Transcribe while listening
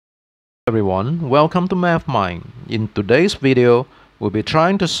Everyone, welcome to MathMind. In today's video, we'll be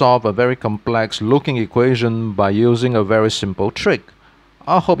trying to solve a very complex looking equation by using a very simple trick.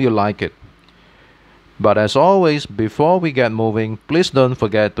 I hope you like it. But as always, before we get moving, please don't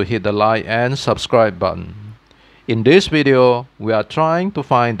forget to hit the like and subscribe button. In this video, we are trying to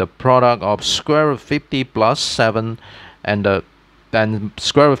find the product of square root 50 plus 7 and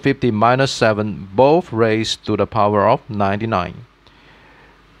square root 50 minus 7, both raised to the power of 99.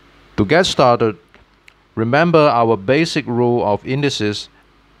 To get started, remember our basic rule of indices: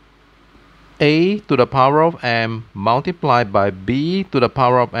 a to the power of m multiplied by b to the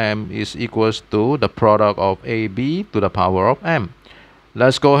power of m is equals to the product of ab to the power of m.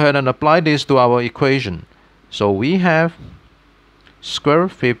 Let's go ahead and apply this to our equation. So we have square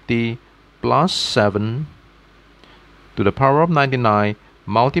root 50 plus 7 to the power of 99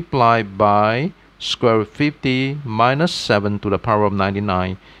 multiplied by square root 50 minus 7 to the power of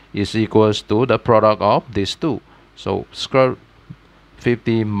 99 is equals to the product of these two. So square root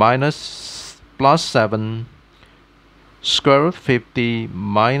 50 minus plus 7, square root 50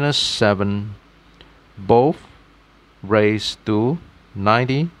 minus 7, both raised to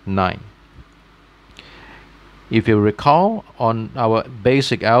 99. If you recall on our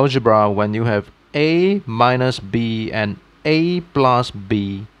basic algebra, when you have a minus b and a plus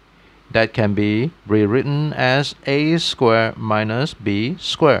b, that can be rewritten as a squared minus b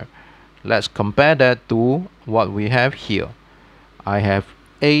squared. Let's compare that to what we have here. I have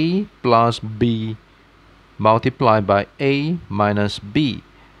a plus b multiplied by a minus b.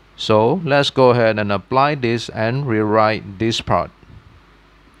 So let's go ahead and apply this and rewrite this part.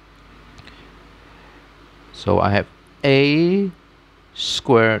 So I have a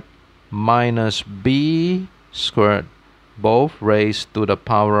squared minus b squared, both raised to the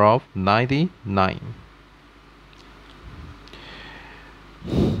power of 99.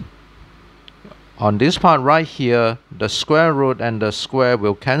 On this part right here, the square root and the square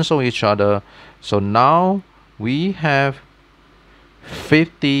will cancel each other. So now we have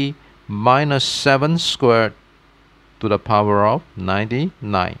 50 minus 7 squared to the power of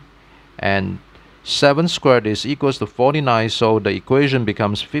 99. And 7 squared is equals to 49, so the equation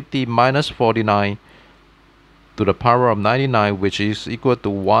becomes 50 minus 49 to the power of 99, which is equal to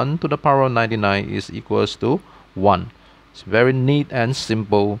 1 to the power of 99 is equals to 1. It's a very neat and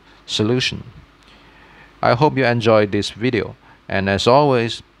simple solution. I hope you enjoyed this video, and as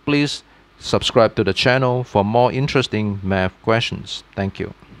always, please subscribe to the channel for more interesting math questions. Thank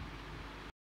you.